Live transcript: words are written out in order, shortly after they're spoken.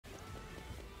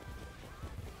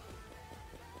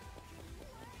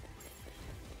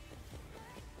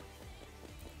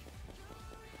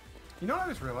You know what I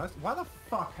just realised? Why the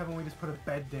fuck haven't we just put a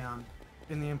bed down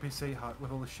in the NPC hut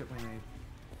with all the shit we need?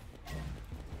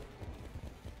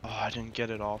 Oh, I didn't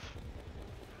get it off.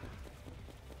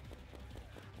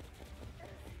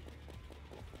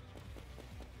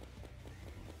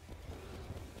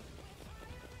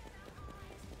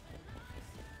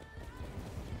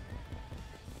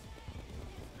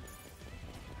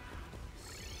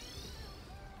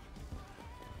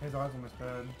 His eyes almost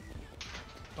bad.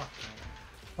 Fuck.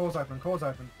 Core's open, core's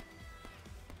open.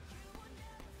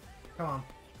 Come on.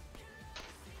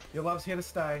 Your love's here to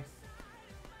stay.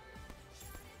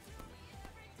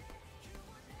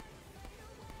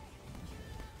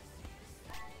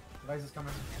 Laser's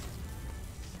coming.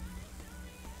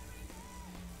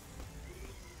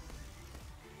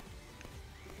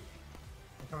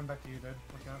 I'm coming back to you, dude.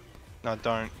 Look out. No,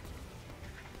 don't.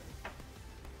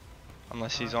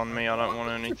 Unless he's on me, I don't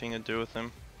want anything to do with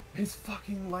him. His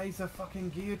fucking laser fucking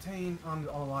guillotine. I'm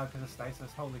alive because of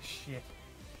stasis. Holy shit.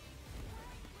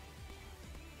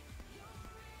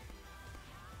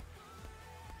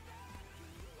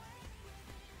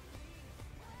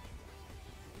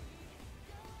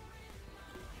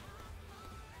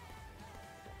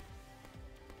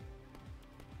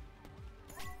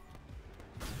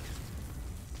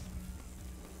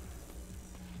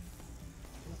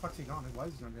 Where the fuck's he gone? His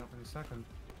laser's gonna be up in a second.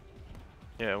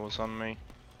 Yeah, it was on me.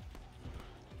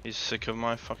 He's sick of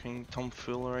my fucking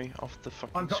tomfoolery off the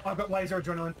fucking I've got laser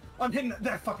adrenaline. I'm hitting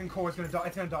that fucking core is gonna die.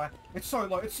 It's gonna die. It's so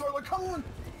low. It's so low. Come on.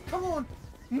 Come on.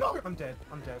 No. I'm dead.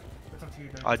 I'm dead. It's up to you,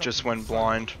 dude. I just went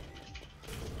blind.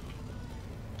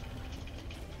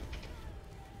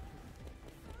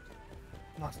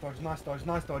 Nice dodge. Nice dodge.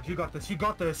 Nice dodge. You got this. You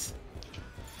got this.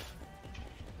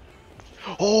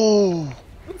 Oh!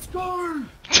 Let's go.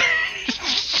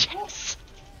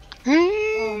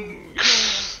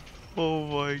 Oh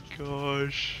my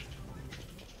gosh.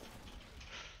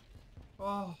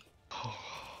 Oh.